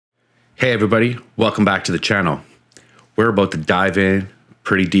Hey everybody, welcome back to the channel. We're about to dive in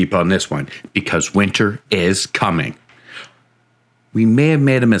pretty deep on this one because winter is coming. We may have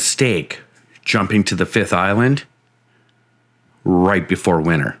made a mistake jumping to the 5th island right before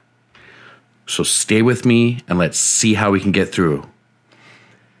winter. So stay with me and let's see how we can get through.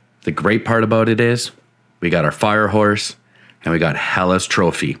 The great part about it is we got our fire horse and we got Hella's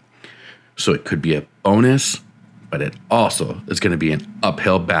trophy. So it could be a bonus, but it also is going to be an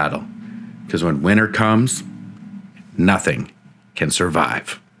uphill battle. Because when winter comes, nothing can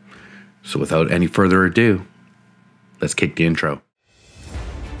survive. So without any further ado, let's kick the intro.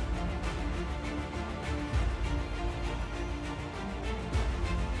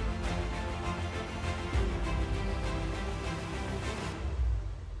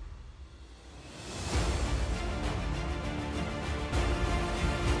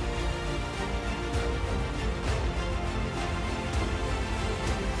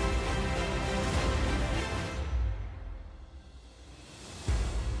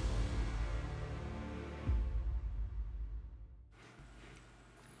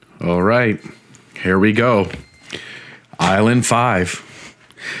 All right, here we go. Island 5.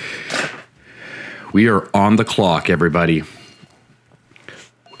 We are on the clock, everybody.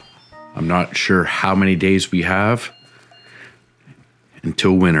 I'm not sure how many days we have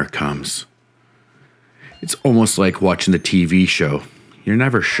until winter comes. It's almost like watching the TV show. You're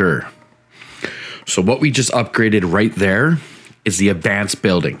never sure. So what we just upgraded right there is the advanced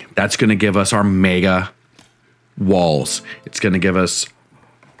building. That's going to give us our mega walls. It's going to give us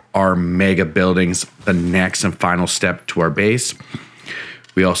our mega buildings, the next and final step to our base.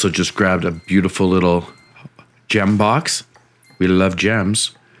 We also just grabbed a beautiful little gem box. We love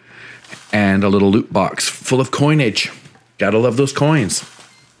gems. And a little loot box full of coinage. Gotta love those coins.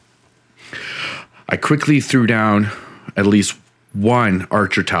 I quickly threw down at least one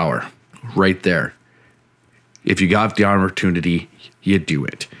archer tower right there. If you got the opportunity, you do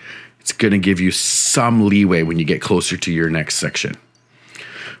it. It's gonna give you some leeway when you get closer to your next section.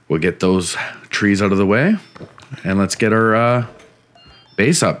 We'll get those trees out of the way and let's get our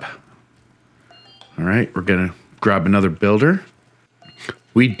base up. All right, we're gonna grab another builder.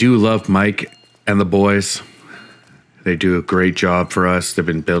 We do love Mike and the boys. They do a great job for us. They've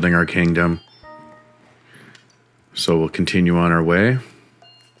been building our kingdom. So we'll continue on our way.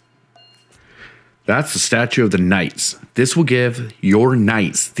 That's the statue of the knights. This will give your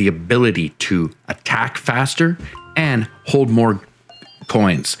knights the ability to attack faster and hold more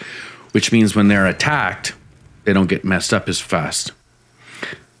coins, which means when they're attacked, they don't get messed up as fast.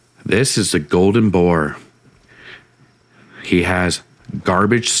 This is the golden boar. He has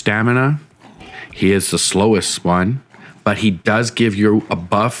garbage stamina. He is the slowest one, but he does give you a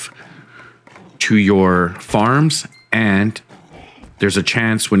buff to your farms, and there's a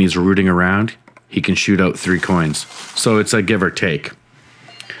chance when he's rooting around, he can shoot out 3 coins. So it's a give or take.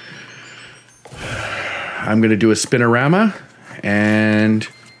 I'm going to do a spinorama and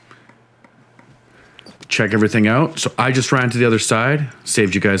check everything out. So I just ran to the other side,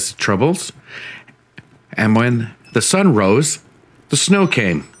 saved you guys troubles. And when the sun rose, the snow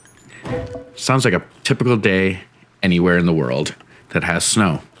came. Sounds like a typical day anywhere in the world that has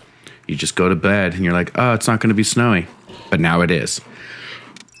snow. You just go to bed and you're like, oh, it's not going to be snowy. But now it is.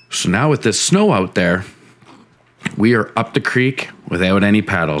 So now with this snow out there, we are up the creek without any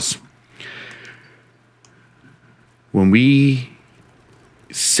paddles. When we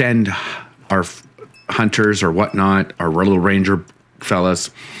send our hunters or whatnot, our little ranger fellas,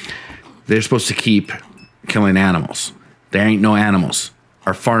 they're supposed to keep killing animals. There ain't no animals.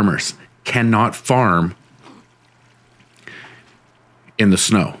 Our farmers cannot farm in the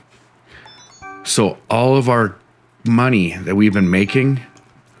snow. So all of our money that we've been making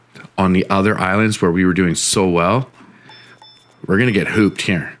on the other islands where we were doing so well, we're going to get hooped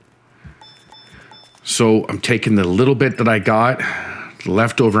here. So I'm taking the little bit that I got,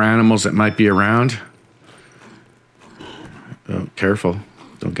 leftover animals that might be around. Oh, careful.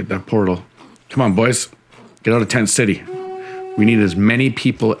 Don't get that portal. Come on, boys. Get out of Tent City. We need as many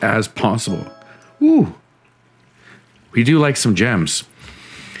people as possible. Ooh. We do like some gems.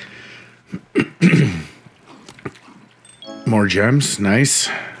 More gems. Nice.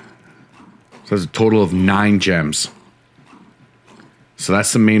 So that's a total of 9 gems. So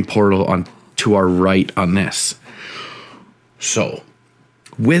that's the main portal on to our right on this. So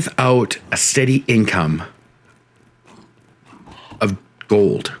without a steady income of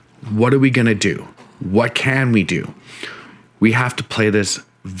gold, what are we going to do? What can we do? We have to play this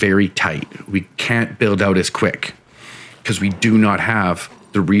very tight. We can't build out as quick because we do not have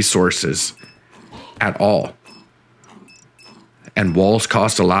the resources at all. And walls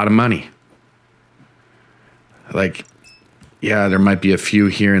cost a lot of money. Like, yeah, there might be a few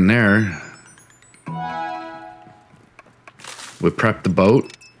here and there. We prep the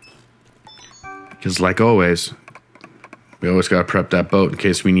boat. Because like always, we always got to prep that boat in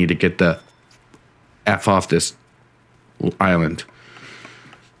case we need to get the F off this island.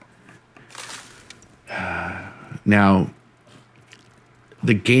 Now,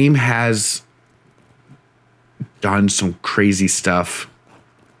 the game has done some crazy stuff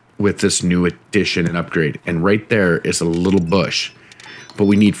with this new addition and upgrade. And right there is a little bush. But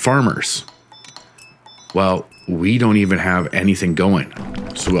we need farmers. Well, we don't even have anything going.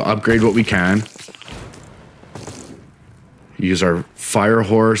 So we'll upgrade what we can. Use our fire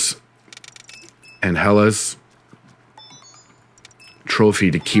horse and Hella's trophy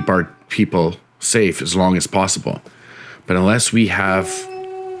to keep our people safe as long as possible. But unless we have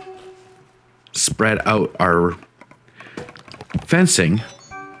spread out our fencing,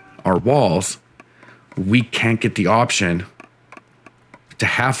 our walls, we can't get the option to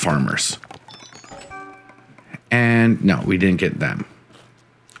have farmers. And no, we didn't get them.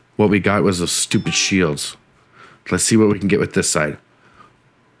 What we got was those stupid shields. Let's see what we can get with this side.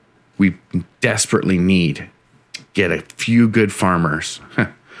 We desperately need to get a few good farmers.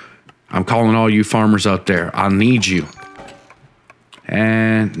 I'm calling all you farmers out there. I'll need you.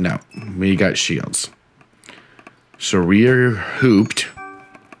 And no, we got shields. So we are hooped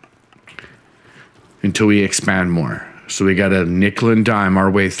until we expand more. So we got to nickel and dime our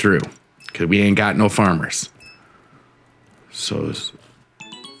way through because we ain't got no farmers. So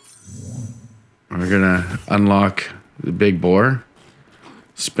we're going to unlock the big bore,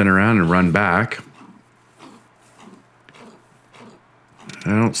 spin around and run back.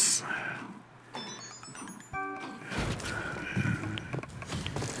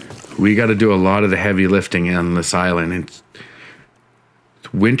 We got to do a lot of the heavy lifting on this island. And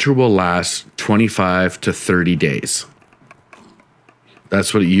winter will last 25 to 30 days.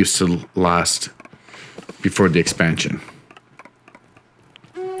 That's what it used to last before the expansion.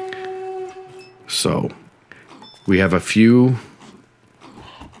 So we have a few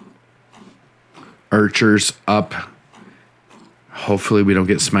archers up. Hopefully we don't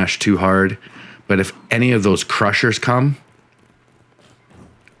get smashed too hard. But if any of those crushers come,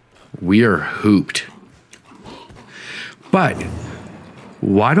 we are hooped. But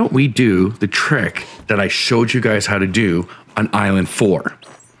why don't we do the trick that I showed you guys how to do on Island 4?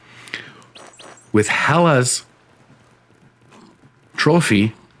 With Hella's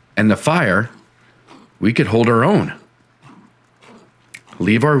trophy and the fire, we could hold our own.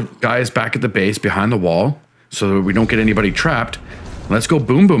 Leave our guys back at the base behind the wall so that we don't get anybody trapped. Let's go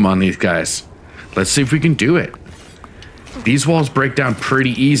boom boom on these guys. Let's see if we can do it. These walls break down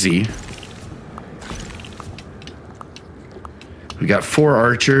pretty easy. We got 4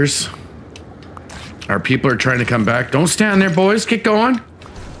 archers. Our people are trying to come back. Don't stand there, boys. Get going.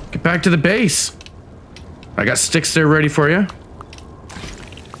 Get back to the base. I got sticks there ready for you.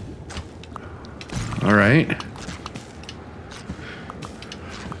 All right.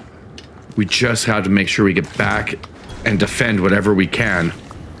 We just have to make sure we get back and defend whatever we can.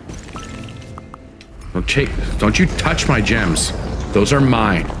 Don't you touch my gems. Those are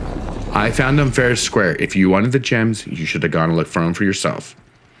mine. I found them fair and square. If you wanted the gems, you should have gone and looked for them for yourself.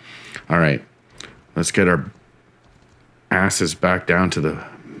 All right. Let's get our asses back down to the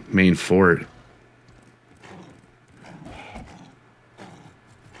main fort.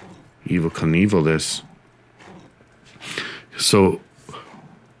 Evil Knievel this. So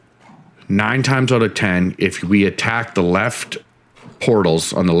 9 times out of 10, if we attack the left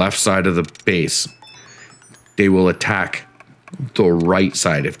portals on the left side of the base, they will attack the right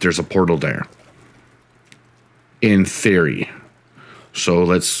side if there's a portal there. In theory. So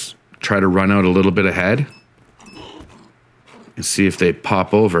let's try to run out a little bit ahead and see if they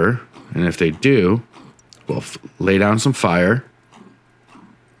pop over. And if they do, we'll lay down some fire.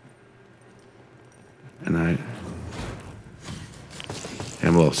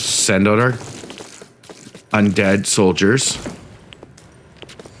 And we'll send out our undead soldiers.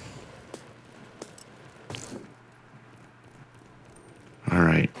 All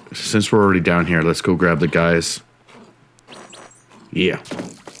right. Since we're already down here, let's go grab the guys. Yeah.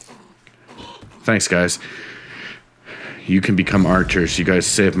 Thanks, guys. You can become archers. You guys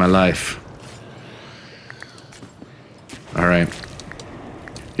saved my life. All right.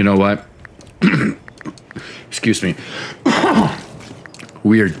 You know what? Excuse me.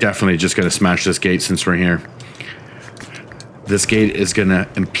 We are definitely just going to smash this gate since we're here. This gate is going to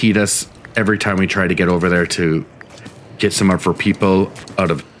impede us every time we try to get over there to get some of our people out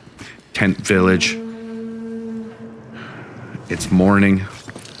of Tent Village It's morning.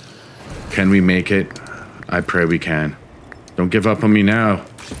 Can we make it? I pray we can. Don't give up on me now.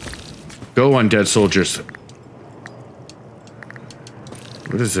 Go, undead soldiers.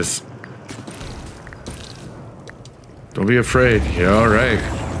 What is this? Don't be afraid. Yeah, all right.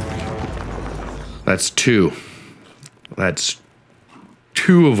 That's 2. That's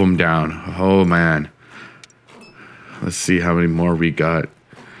 2 of them down. Oh, man. Let's see how many more we got.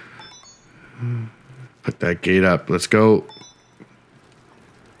 Put that gate up. Let's go.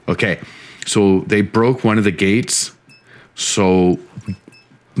 Okay. So they broke one of the gates. So we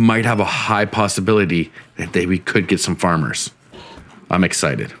might have a high possibility that we could get some farmers. I'm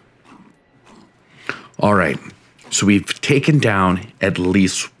excited. All right. So we've taken down at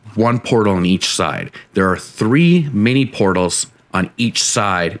least 1 portal on each side. There are 3 mini portals on each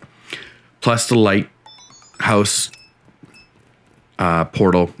side, plus the lighthouse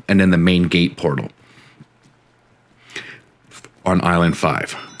portal, and then the main gate portal on Island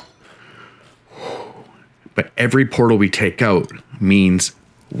 5. But every portal we take out means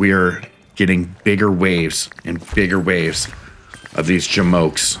we're getting bigger waves and bigger waves of these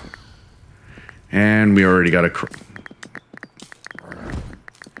jamokes. And we already got a...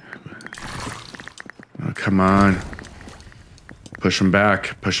 Oh, come on. Push him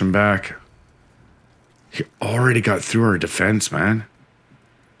back. Push him back. He already got through our defense, man.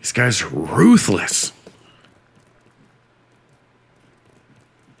 These guys are ruthless.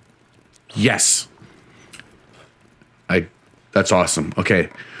 Yes. That's awesome. Okay.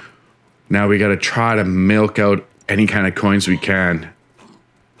 Now we got to try to milk out any kind of coins we can.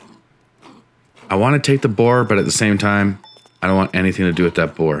 I want to take the boar, but at the same time, I don't want anything to do with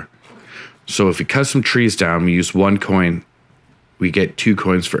that boar. So if we cut some trees down, we use 1 coin. We get 2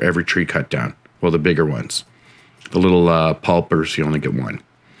 coins for every tree cut down. Well, the bigger ones. The little pulpers, you only get 1.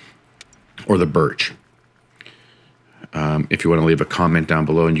 Or the birch. If you want to leave a comment down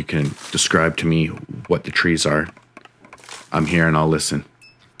below and you can describe to me what the trees are, I'm here and I'll listen.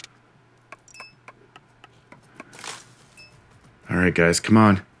 All right, guys, come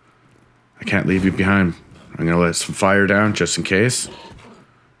on. I can't leave you behind. I'm going to let some fire down just in case.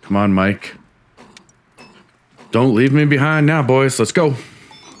 Come on, Mike. Don't leave me behind now, boys. Let's go.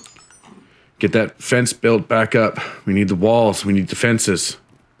 Get that fence built back up. We need the walls. We need the fences.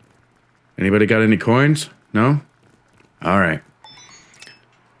 Anybody got any coins? No? All right.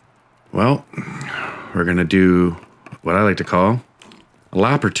 Well, we're going to do what I like to call a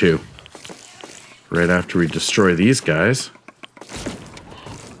lap or 2. Right after we destroy these guys.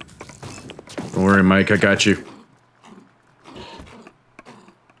 Don't worry, Mike. I got you.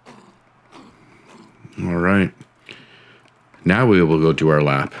 All right. Now we will go do our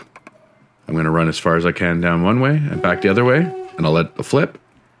lap. I'm going to run as far as I can down one way and back the other way. And I'll let the flip.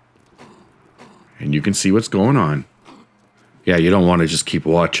 And you can see what's going on. Yeah, you don't want to just keep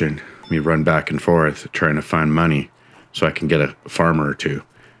watching me run back and forth trying to find money so I can get a farmer or 2.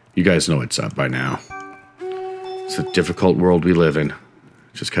 You guys know what's up by now. It's a difficult world we live in.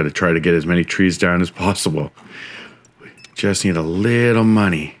 Just got to try to get as many trees down as possible. We just need a little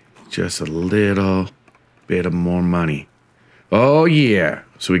money. Just a little bit of more money. Oh, yeah.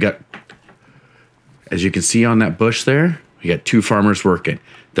 So we got, as you can see on that bush there, we got 2 farmers working.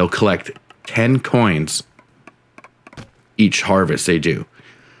 They'll collect 10 coins each harvest they do.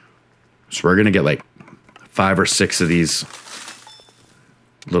 So we're going to get like 5 or 6 of these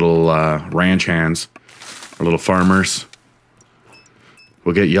little ranch hands, or little farmers.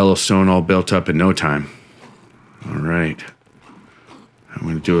 We'll get Yellowstone all built up in no time. All right. I'm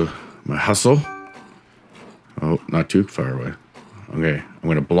going to do my hustle. Oh, not too far away. Okay. I'm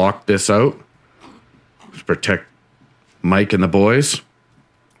going to block this out to protect Mike and the boys.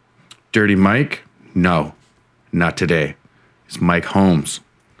 Dirty Mike? No, not today. It's Mike Holmes.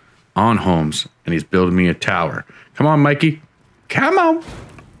 On Holmes. And he's building me a tower. Come on, Mikey. Come on.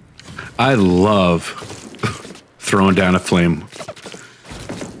 I love throwing down a flame.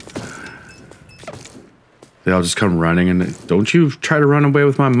 They all just come running and don't you try to run away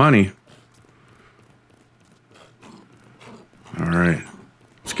with my money. All right.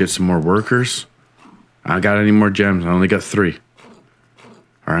 Let's get some more workers. I got any more gems? I only got 3.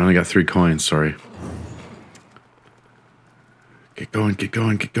 Or I only got 3 coins, sorry. Get going, get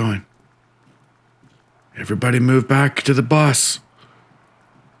going, get going. Everybody move back to the bus.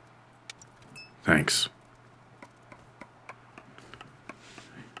 Thanks.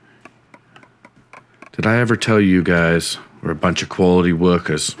 Did I ever tell you guys we're a bunch of quality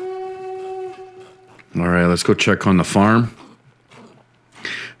workers? All right, let's go check on the farm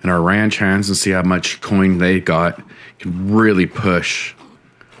and our ranch hands and see how much coin they got. Can really push.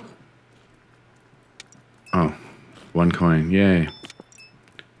 Oh, 1 coin. Yay.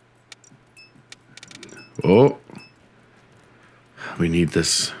 Oh. We need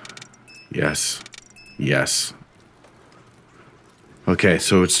this. Yes. Yes. Okay,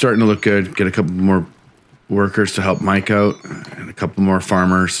 so it's starting to look good. Get a couple more workers to help Mike out. And a couple more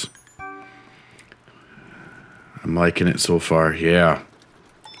farmers. I'm liking it so far. Yeah.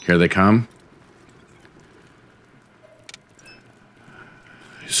 Here they come.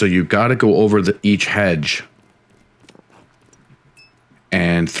 So you got to go over each hedge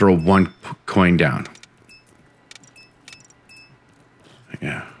and throw 1 coin down.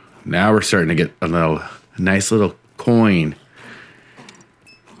 Yeah. Now we're starting to get a nice little coin.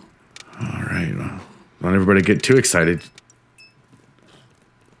 All right. Well, don't everybody get too excited.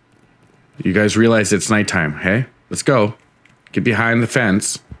 You guys realize it's nighttime, hey? Let's go. Get behind the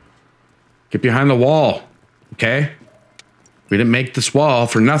fence. Get behind the wall, okay? We didn't make this wall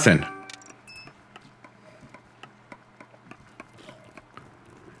for nothing.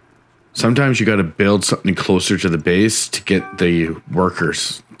 Sometimes you got to build something closer to the base to get the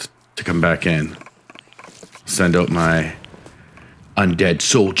workers to come back in. Send out my undead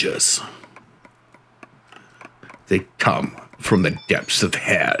soldiers. They come from the depths of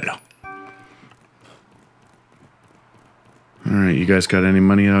hell. All right, you guys got any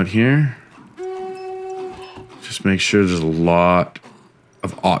money out here? Just make sure there's a lot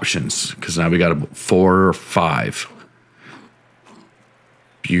of options, because now we got about 4 or 5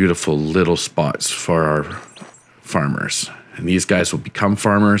 beautiful little spots for our farmers. And these guys will become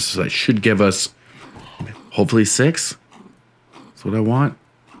farmers, so that should give us hopefully 6. That's what I want.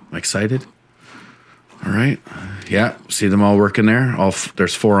 I'm excited. All right. Yeah, see them all working there.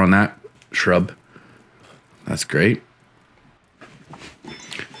 There's 4 on that shrub. That's great.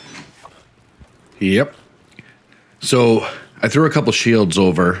 Yep. So I threw a couple shields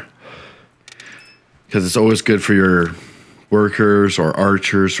over because it's always good for your workers or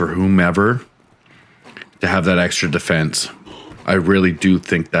archers or whomever to have that extra defense. I really do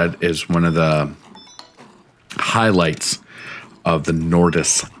think that is one of the highlights of the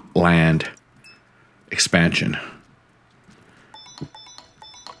NorseLands expansion.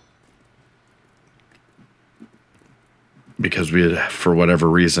 Because we, for whatever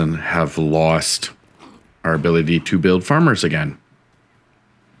reason, have lost our ability to build farmers again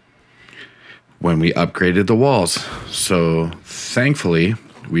when we upgraded the walls. So thankfully,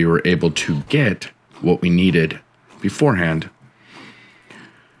 we were able to get what we needed beforehand.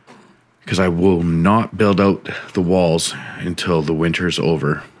 Because I will not build out the walls until the winter's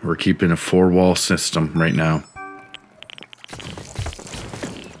over. We're keeping a 4-wall system right now.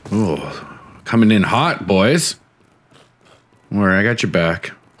 Oh, coming in hot, boys. Don't worry, I got your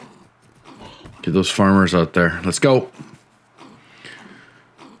back. Get those farmers out there. Let's go.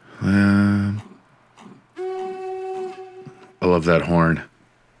 I love that horn.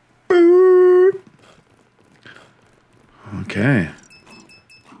 Okay.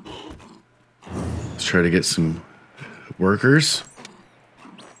 Let's try to get some workers.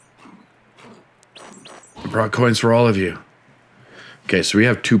 I brought coins for all of you. Okay, so we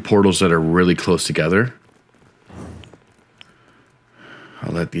have 2 portals that are really close together.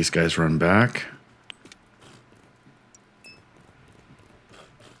 I'll let these guys run back.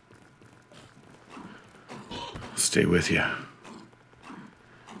 Stay with you.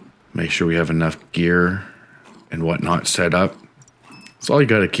 Make sure we have enough gear and whatnot set up. That's all you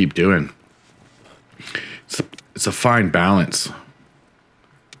got to keep doing. It's a fine balance.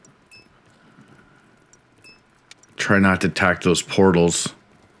 Try not to attack those portals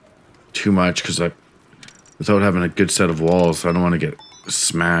too much, because without having a good set of walls, I don't want to get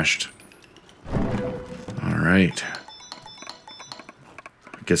smashed. All right.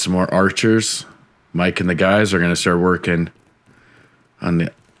 Get some more archers. Mike and the guys are going to start working on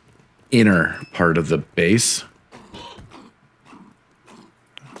the inner part of the base.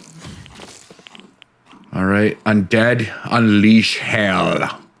 All right. Undead, unleash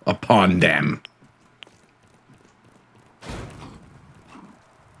hell upon them.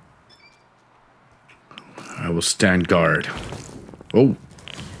 I will stand guard. Oh.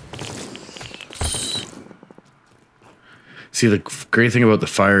 See, the great thing about the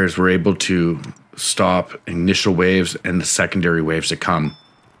fire is we're able to stop initial waves and the secondary waves that come.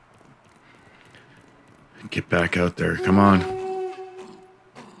 Get back out there. Come on.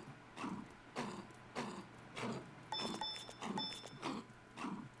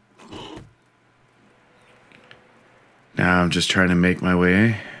 Now I'm just trying to make my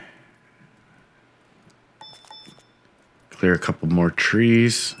way. Clear a couple more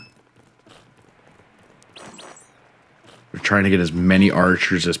trees. We're trying to get as many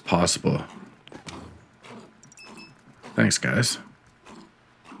archers as possible. Thanks, guys.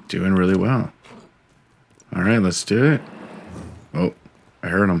 Doing really well. All right, let's do it. Oh, I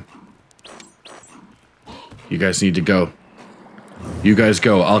heard him. You guys need to go. You guys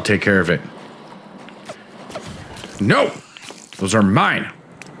go. I'll take care of it. No! Those are mine.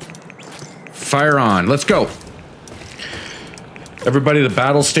 Fire on. Let's go. Everybody to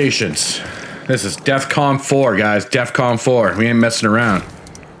battle stations. This is DEFCON 4, guys. DEFCON 4. We ain't messing around.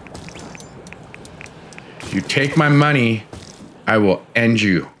 If you take my money, I will end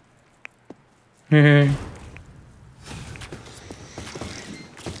you. Oh,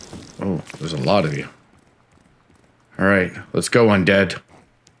 there's a lot of you. All right, let's go, undead.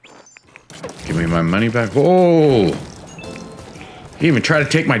 Give me my money back. Whoa! You even try to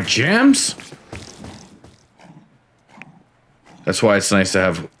take my gems? That's why it's nice to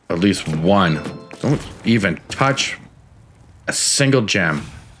have at least one. Don't even touch a single gem.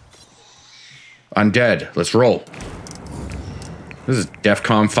 Undead, let's roll. This is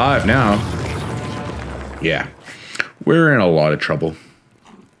DEFCON 5 now. Yeah, we're in a lot of trouble.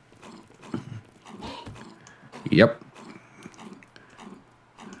 Yep.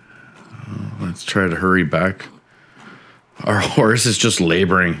 Let's try to hurry back. Our horse is just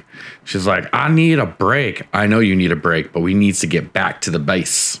laboring. She's like, I need a break. I know you need a break, but we need to get back to the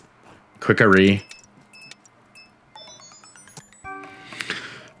base. Quickery.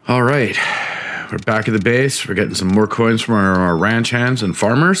 All right. We're back at the base. We're getting some more coins from our ranch hands and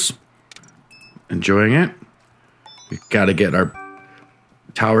farmers. Enjoying it. We got to get our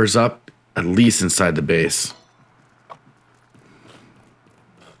towers up at least inside the base.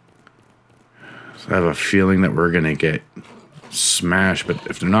 So I have a feeling that we're going to get smashed, but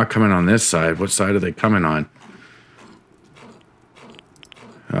if they're not coming on this side, what side are they coming on?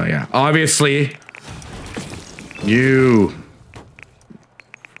 Oh yeah, obviously. You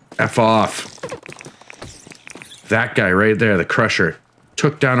F off. That guy right there, the crusher,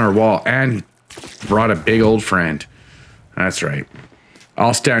 took down our wall and brought a big old friend. That's right.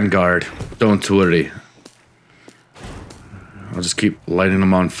 I'll stand guard. Don't worry. I'll just keep lighting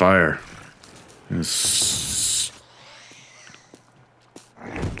them on fire.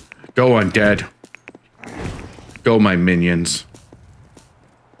 Go, undead. Go, my minions.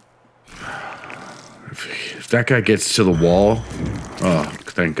 If that guy gets to the wall... Oh,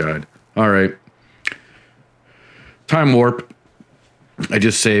 thank God. All right. Time warp. I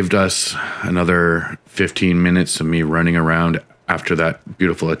just saved us another 15 minutes of me running around after that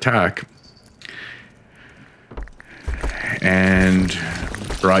beautiful attack. And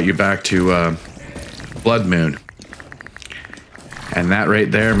brought you back to Blood Moon. And that right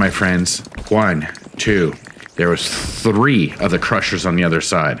there, my friends, 1, 2. There was 3 of the crushers on the other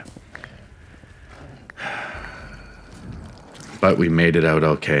side. But we made it out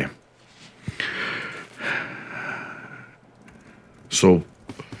okay. So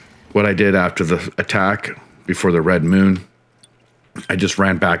what I did after the attack, before the red moon, I just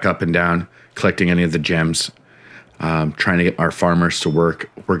ran back up and down, collecting any of the gems, trying to get our farmers to work.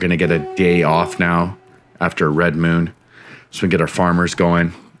 We're going to get a day off now after a red moon. So we get our farmers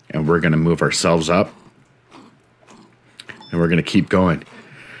going, and we're going to move ourselves up. And we're going to keep going.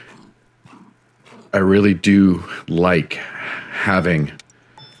 I really do like having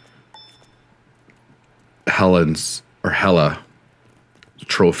Hela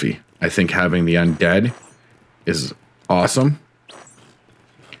trophy. I think having the undead is awesome.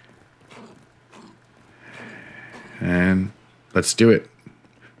 And let's do it.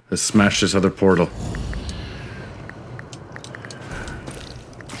 Let's smash this other portal.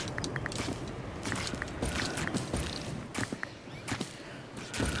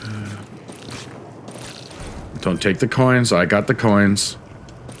 Don't take the coins. I got the coins.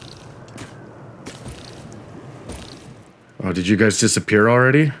 Oh, did you guys disappear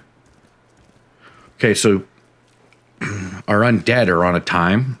already? Okay, so our undead are on a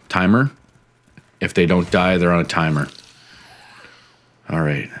timer. If they don't die, they're on a timer. All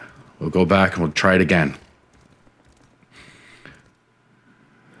right. We'll go back and we'll try it again.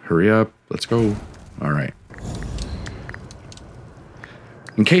 Hurry up. Let's go. All right.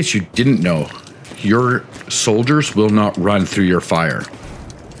 In case you didn't know, your soldiers will not run through your fire.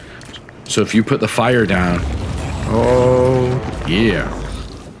 So if you put the fire down, oh, yeah,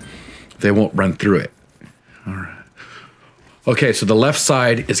 they won't run through it. All right. Okay, so the left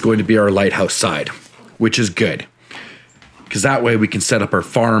side is going to be our lighthouse side, which is good. Because that way we can set up our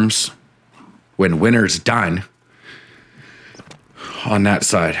farms when winter's done on that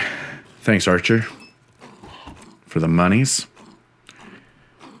side. Thanks, Archer, for the monies.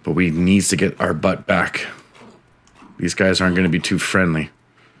 But we need to get our butt back. These guys aren't going to be too friendly.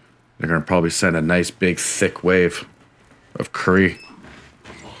 They're going to probably send a nice big thick wave. of curry.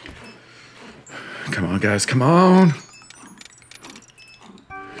 Come on, guys, come on.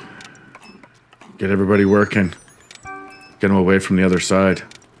 Get everybody working. Get them away from the other side.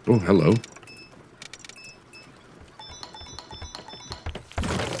 Oh, hello.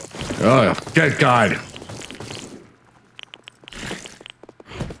 Oh, good God.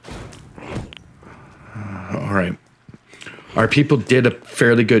 All right. Our people did a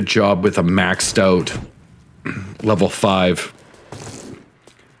fairly good job with a maxed out level 5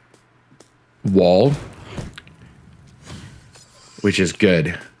 wall, which is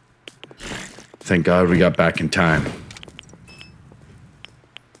good. Thank God we got back in time.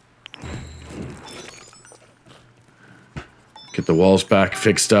 Get the walls back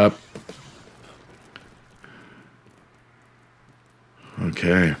fixed up.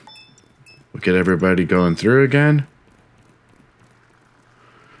 Okay. We'll get everybody going through again.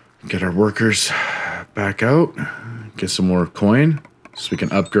 Get our workers back out. Get some more coin so we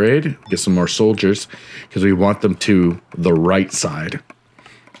can upgrade. Get some more soldiers because we want them to the right side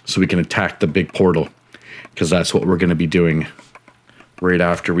so we can attack the big portal, because that's what we're going to be doing right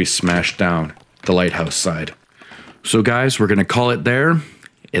after we smash down the lighthouse side. So guys, we're going to call it there.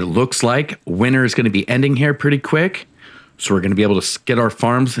 It looks like winter is going to be ending here pretty quick. So we're going to be able to get our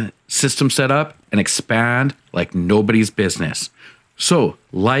farms system set up and expand like nobody's business. So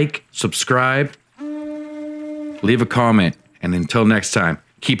like, subscribe, leave a comment, and until next time,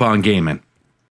 keep on gaming.